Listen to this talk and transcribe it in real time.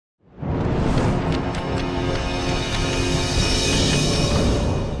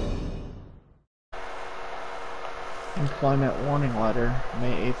employment warning letter,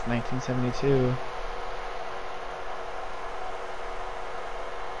 May 8th, 1972.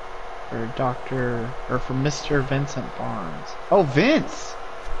 For Mr. Vincent Barnes. Oh, Vince!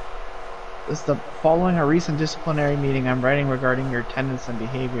 This is following a recent disciplinary meeting I'm writing regarding your attendance and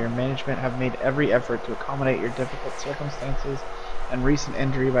behavior. Management have made every effort to accommodate your difficult circumstances and recent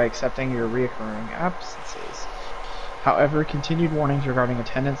injury by accepting your reoccurring absences. However, continued warnings regarding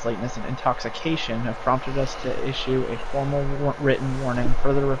attendance, lateness, and intoxication have prompted us to issue a formal written warning.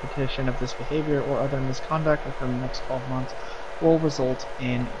 Further repetition of this behavior or other misconduct within the next 12 months will result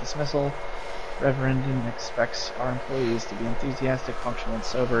in dismissal. Reverendon expects our employees to be enthusiastic, punctual, and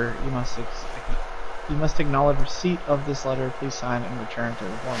sober. You must acknowledge receipt of this letter. Please sign and return to the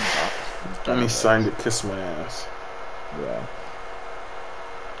foreman's office. And he signed it, kiss my ass. Yeah.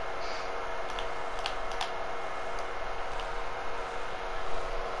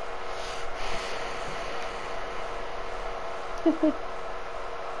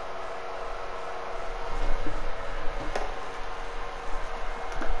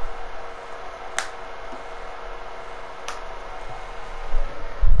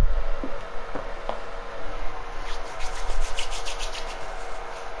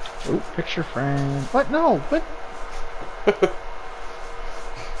 Oh, picture frame. What? No, what?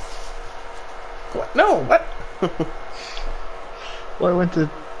 What? No, what? Well, I went to,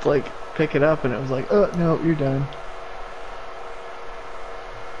 like, pick it up and it was like, oh, no, you're done.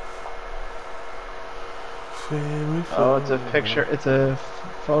 Family Oh, it's a picture. It's a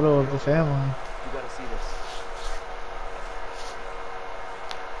photo of the family. You gotta see this.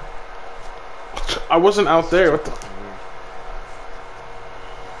 I wasn't out there. What the? Fucking weird.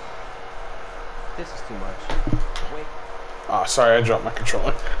 This is too much. Wait. Ah, sorry, I dropped my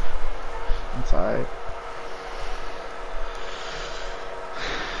controller. Inside.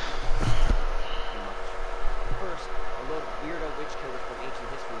 Too much. First, a load of weirdo witch killers from ancient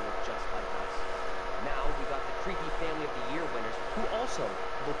history look just like us. Now we got the creepy family of the year winners who also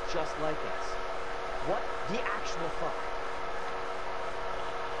look just like us. What the actual fuck?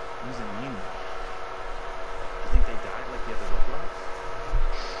 What does it mean? You think they died like the other lookalikes?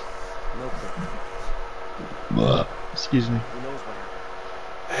 No clue. Excuse me. Who knows what happened?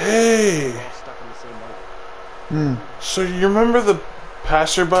 Hey, We're all stuck in the same moment. so you remember the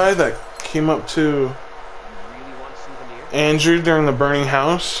passerby that came up to You really want a souvenir Andrew during the burning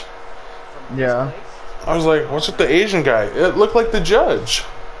house? from Yeah. this place? I was like, what's with the Asian guy? It looked like the judge.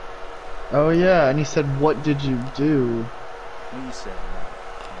 Oh, yeah, and he said, what did you do? You said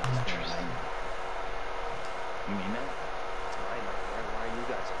Interesting. You mean that? That's right, like, why are you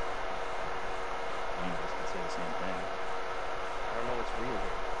guys here? Any of us could say the same thing. I don't know what's real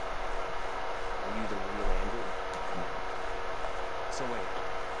here. Are you the real Andrew? So wait,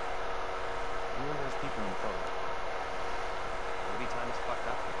 who are those people in the photo? Maybe time is fucked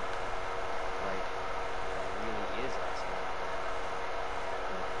up here. Like, that really is us now.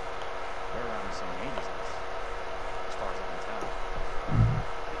 They're around the same age as us, as far as I can tell.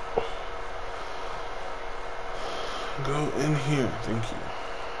 Go in here, thank you.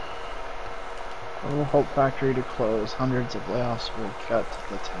 Little Hope Factory to close. Hundreds of layoffs will cut to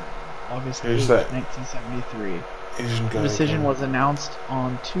the town. August 8th, Here's that 1973. Asian guy. The decision again. was announced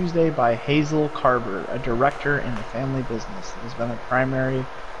on Tuesday by Hazel Carver, a director in the family business that has been a primary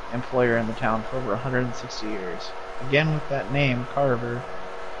employer in the town for over 160 years. Again with that name, Carver.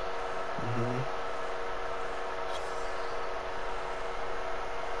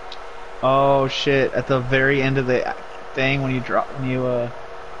 Oh shit, at the very end of the thing when you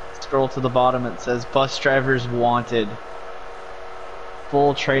scroll to the bottom it says bus drivers wanted.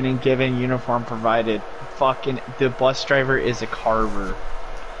 Full training given, uniform provided. Fucking the bus driver is a Carver.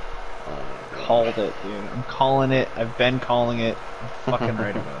 Called it, dude. I'm calling it. I've been calling it. I'm fucking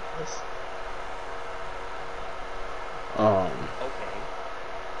right about this. Okay.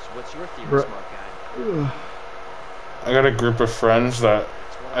 So what's your theory, Bru- smart guy? I got a group of friends that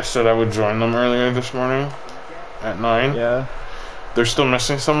I said I would join them earlier this morning at 9. Yeah. They're still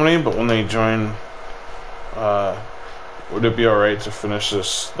missing somebody, but when they join, would it be alright to finish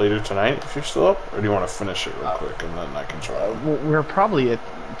this later tonight if you're still up? Or do you want to finish it real quick and then I can try it? We're probably at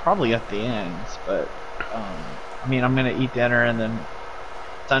the ends, but I mean, I'm gonna eat dinner and then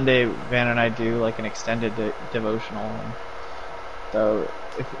Sunday Van and I do like an extended devotional. And so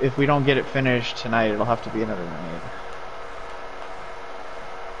if we don't get it finished tonight, it'll have to be another night.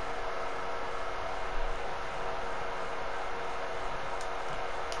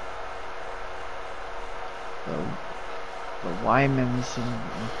 The Wymans and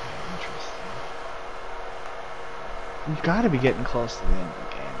interesting. You've got to be getting close to the end of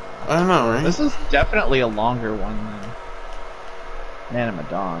the game. I know, right? This is definitely a longer one than Man of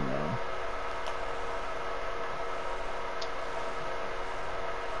Medan, though.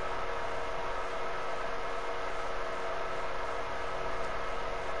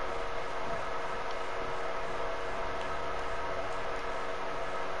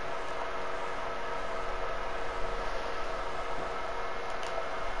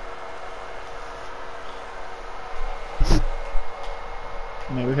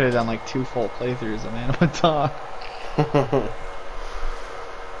 I mean, we could have done like 2 full playthroughs of Man of Medan.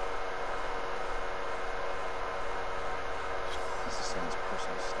 This is someone's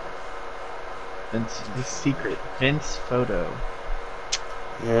personal stuff. Vince, his secret Vince photo.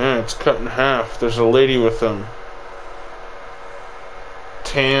 Yeah, it's cut in half. There's a lady with him.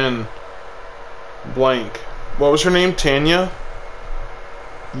 Tan. Blank. What was her name? Tanya?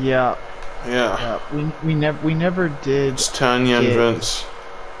 Yeah, Yeah. yeah. We never did. It's Tanya and Yeah. Vince.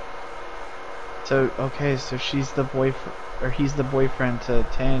 So okay, so she's the boyfriend, or he's the boyfriend to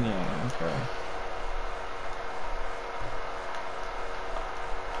Tanya. Okay.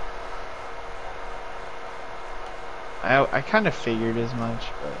 I kind of figured as much,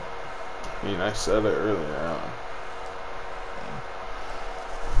 but I mean, I said it earlier on.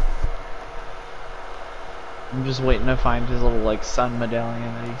 I'm just waiting to find his little like sun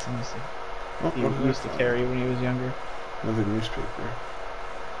medallion that he seems to, Oh, he what did I used to find? carry when he was younger. Another newspaper.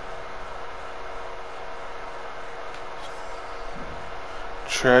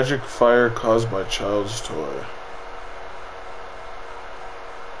 Tragic fire caused by child's toy.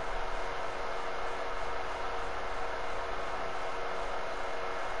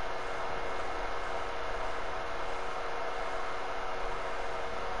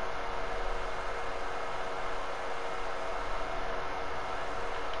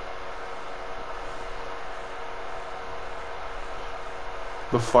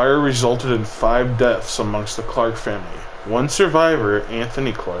 The fire resulted in 5 deaths amongst the Clark family. One survivor,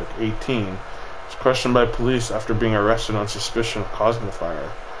 Anthony Clark, 18, was questioned by police after being arrested on suspicion of causing the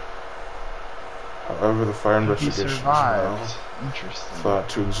fire. However, the fire He investigation is survived. now Interesting. thought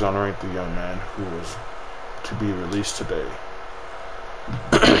to exonerate the young man who was to be released today.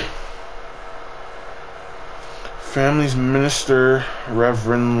 Family's minister,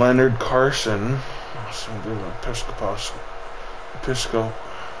 Reverend Leonard Carson, Episcopal,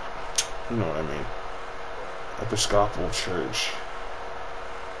 you know what I mean, Episcopal Church,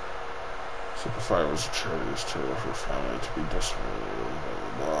 said the fire was a tragedy to her family to be decimated,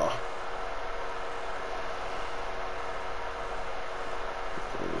 blah, blah, blah.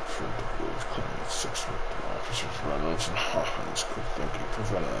 Claiming 6 victim officers, Reynolds and Hawkins, could think he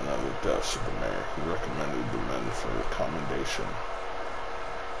prevented another death, said the mayor, who recommended the men for commendation.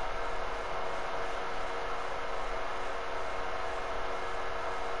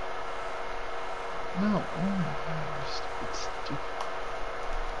 No, oh my god, stupid.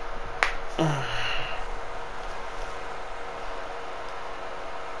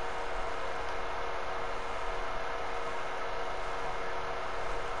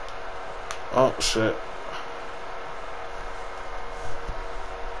 Oh shit.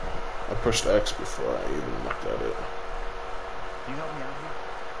 I pushed X before I even looked at it. Can you help me out here?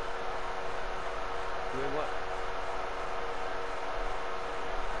 Doing what?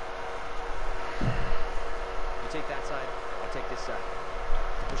 You take that side, I'll take this side.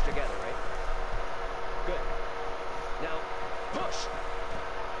 Push together, right? Good. Now, push!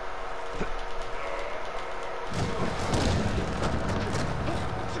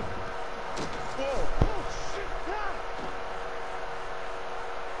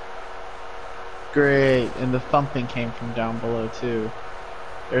 Great, and the thumping came from down below too.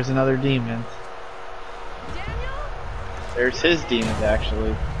 There's another demon. Daniel? There's his demons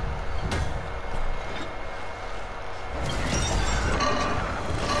actually.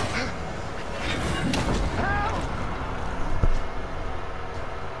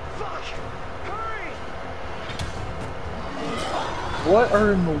 Fuck! Hurry! What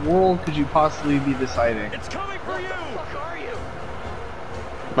are in the world could you possibly be deciding? It's coming for you! What the fuck are you?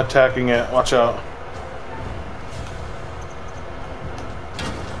 I'm attacking it, watch out.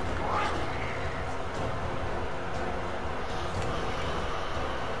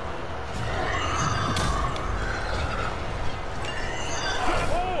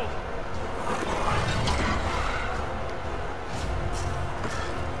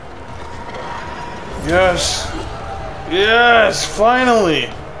 Yes! Yes! Finally!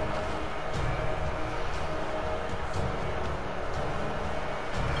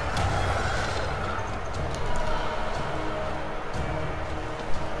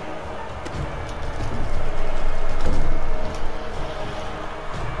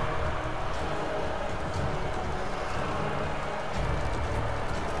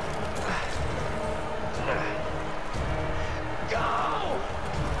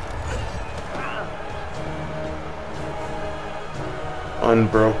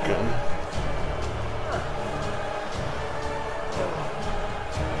 Unbroken.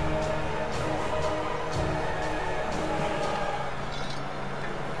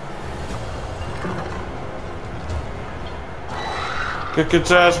 Kick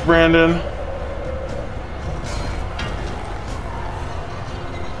its ass, Brandon.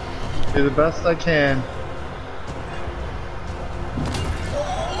 Do the best I can.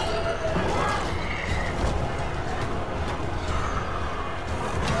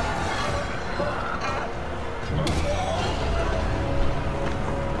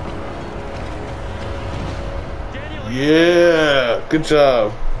 Yeah, good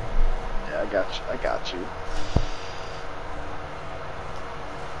job. Yeah, I got you. I got you.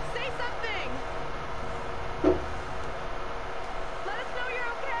 Say something! Let us know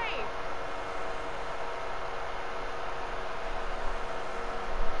you're okay!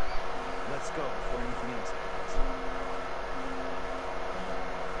 Let's go before anything else happens.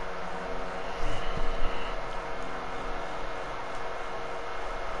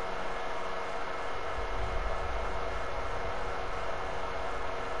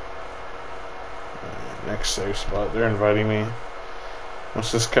 Next safe spot. They're inviting me.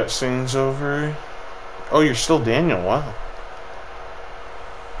 Once this cutscene's over. Oh, you're still Daniel. Wow.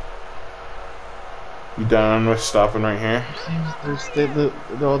 You done with stopping right here? There's the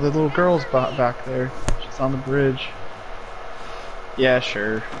little girl's back there. She's on the bridge. Yeah,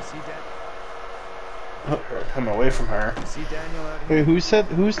 sure. See, I'm away from her. see Daniel out here? Wait,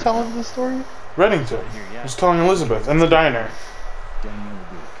 who's telling the story? Reddington. Here, yeah. He's telling Elizabeth in the diner. Daniel will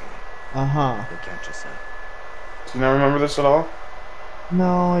be okay. Uh-huh. They'll catch us up. Do you not remember this at all?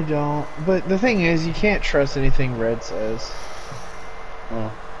 No, I don't. But the thing is, you can't trust anything Red says.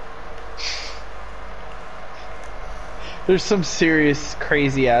 Oh. There's some serious,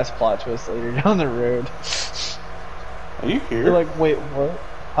 crazy-ass plot twist later down the road. Are you here? You're like, wait, what?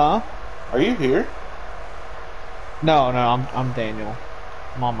 Huh? Are you here? No, I'm Daniel.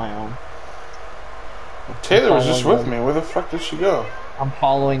 I'm on my own. Taylor was just with me. Where the fuck did she go? I'm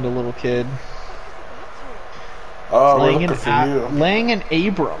following the little kid. Oh, we're looking for you. Lang and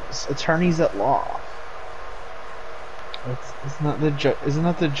Abrams, attorneys at law. Isn't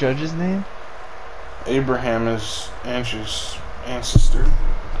that the judge's name? Abraham is Angie's ancestor.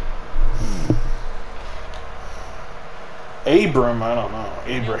 Abram, I don't know.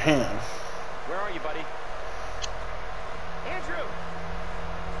 Abraham. Where are you, buddy? Andrew!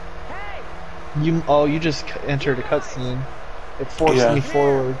 Hey! You just entered a cutscene. It forced Yeah. me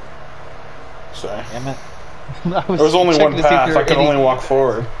forward. Sorry. Damn it. There was only one path. I could only walk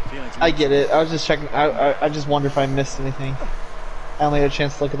forward. Feelings I get it. I was just checking. I just wonder if I missed anything. I only had a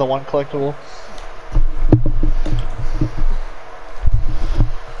chance to look at the one collectible.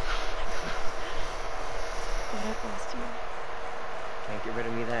 What up, last year? Can't get rid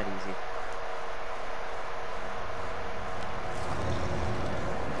of me that easy.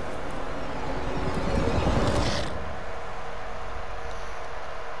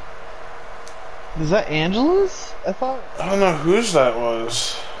 Is that Angela's? I thought. I don't know whose that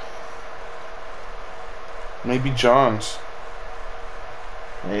was. Maybe John's.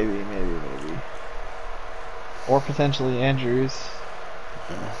 Maybe. Or potentially Andrew's.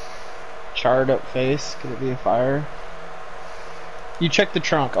 Yeah. Charred up face. Could it be a fire? You check the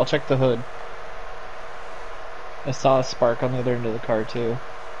trunk. I'll check the hood. I saw a spark on the other end of the car too.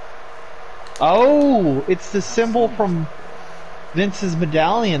 Oh! It's the symbol from Vince's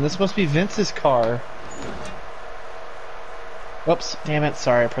medallion. This must be Vince's car. Oops. Damn it.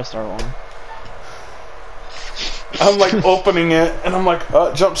 Sorry, I pressed R1. I'm like opening it, and I'm like,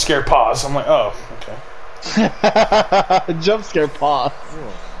 jump scare, pause. I'm like, oh, okay. Jump scare pause. Seems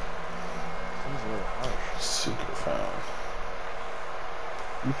a little harsh. Secret found.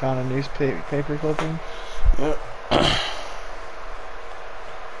 You found a newspaper clipping? Yep.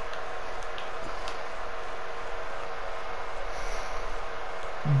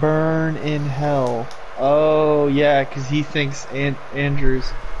 Burn in hell. Oh, yeah, because he thinks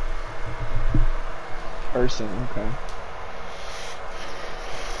Andrew's person. Okay.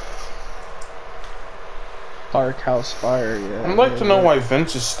 Dark House Fire, yeah. I'd like to know why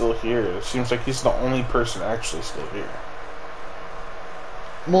Vince is still here. It seems like he's the only person actually still here.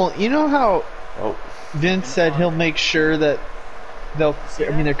 Well, you know how Oh, Vince said he'll make sure that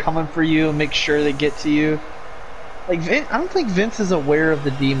they're coming for you and make sure they get to you. Like, I don't think Vince is aware of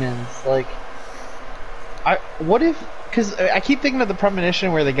the demons. Like, what if? Because I keep thinking of the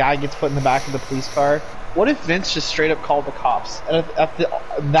premonition where the guy gets put in the back of the police car. What if Vince just straight up called the cops? And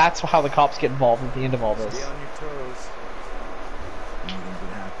that's how the cops get involved at the end of all Stay this. on your toes. Anything could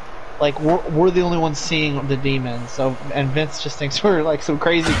happen. like we're the only ones seeing the demons. So and Vince just thinks we're like some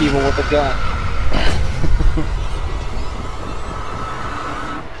crazy people with a gun.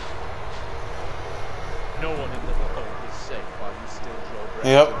 No one in Little Hope is safe while you still draw breath.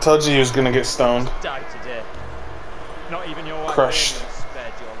 Yep, told you he was gonna get stoned. Die today. Not even your wife Crushed. Amy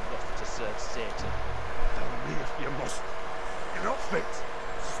spared your lust to serve Satan. Tell me if you must. You're not fit.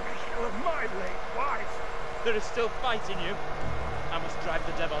 Speak ill of my late wife. There is still fight in you. I must drive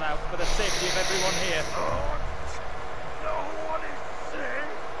the devil out for the safety of everyone here. Oh, no one is sick.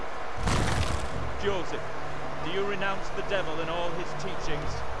 Joseph, do you renounce the devil and all his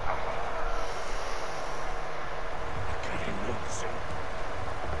teachings? I can not sin.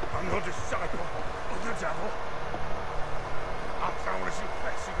 I'm no disciple of the devil. I'm found as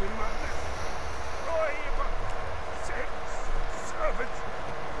infected with madness. Bribe, sex, servant.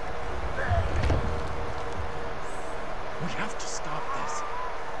 We have to stop this.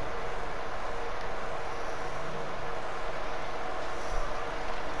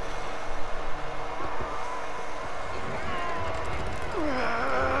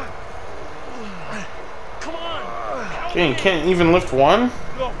 Come on! Help Dang, me! can't even lift one?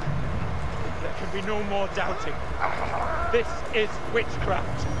 Look, there can be no more doubting. This is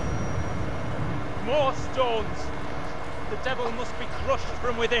witchcraft. More stones. The devil must be crushed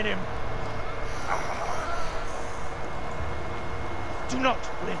from within him. Do not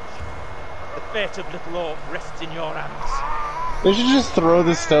flinch. The fate of Little Orc rests in your hands. They should just throw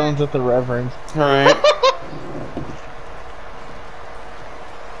the stones at the Reverend. Alright.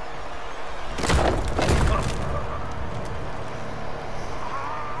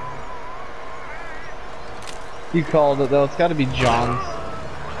 You called it though. It's got to be John's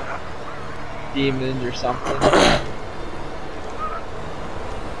demons or something.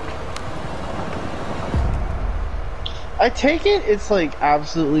 I take it it's like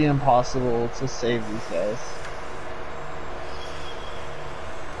absolutely impossible to save these guys.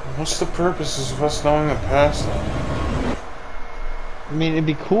 What's the purpose of us knowing the past then? I mean, it'd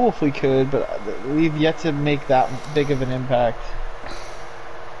be cool if we could, but we've yet to make that big of an impact.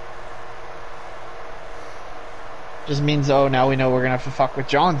 Just means, oh, now we know we're gonna have to fuck with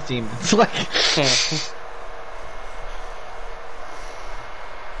John's demons. Like,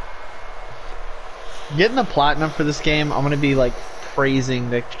 getting the platinum for this game, I'm gonna be like praising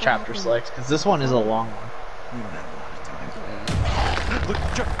the chapter selects because this one is a long one. We don't have a lot of time. Look,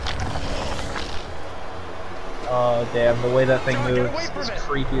 Oh damn, the way that thing John, get moves away from is it.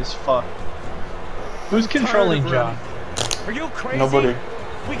 creepy as fuck. Who's controlling John? are you crazy? Nobody.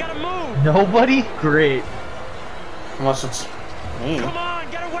 We gotta move. Nobody? Great. Unless it's me. Come on,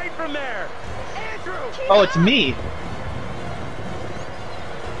 get away from there. Andrew. Oh, it's me.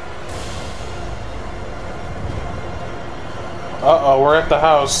 Uh-oh, we're at the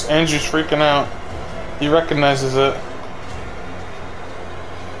house. Andrew's freaking out. He recognizes it.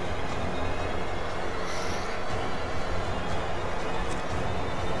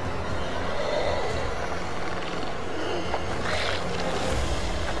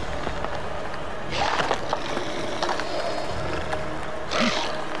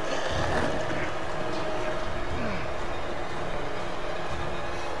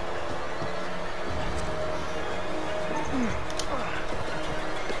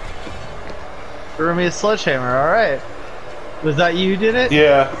 Threw me a sledgehammer, alright. Was that you who did it?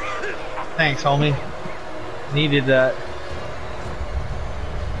 Yeah. Thanks, homie. Needed that.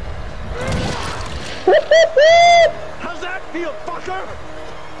 How's that feel, fucker?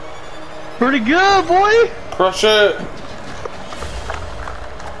 Pretty good, boy! Crush it.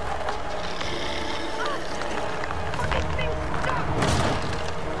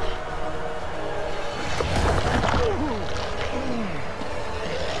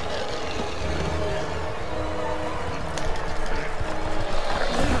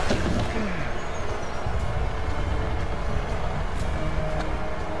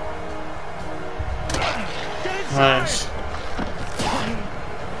 Nice.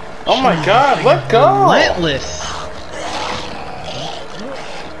 Oh my god, let go! Relentless!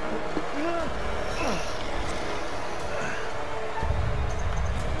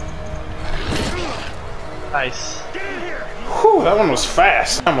 Nice. Whew, that one was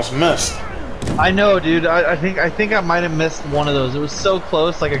fast. I almost missed. I know, dude. I think I might have missed one of those. It was so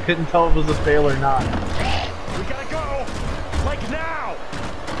close, like I couldn't tell if it was a fail or not. We gotta go! Like now!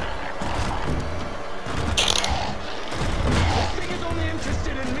 This thing is only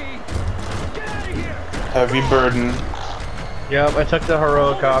interested in me! Get out of here! Heavy burden. Yep, I took the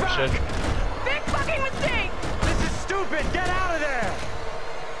heroic option. Big fucking mistake! This is stupid. Get out of there.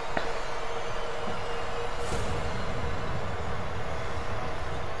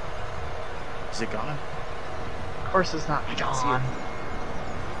 Is it gone? Of course it's not I can see it. gone.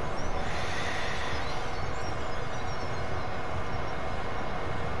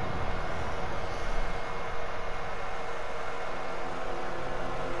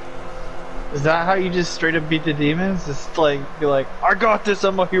 Is that how you just straight up beat the demons? Just like, be like, I got this,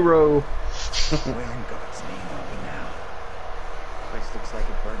 I'm a hero. Where in God's name are we now? Place looks like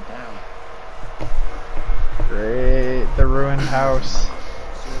it burned down. Great, the ruined house.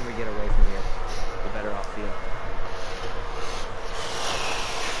 The sooner we get away from here, the better I'll feel.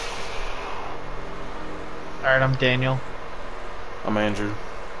 Alright, I'm Daniel. I'm Andrew.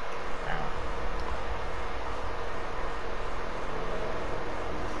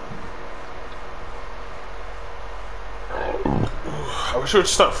 I wish it would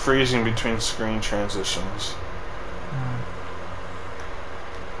stop freezing between screen transitions.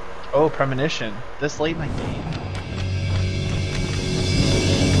 Oh, premonition. This late in the game.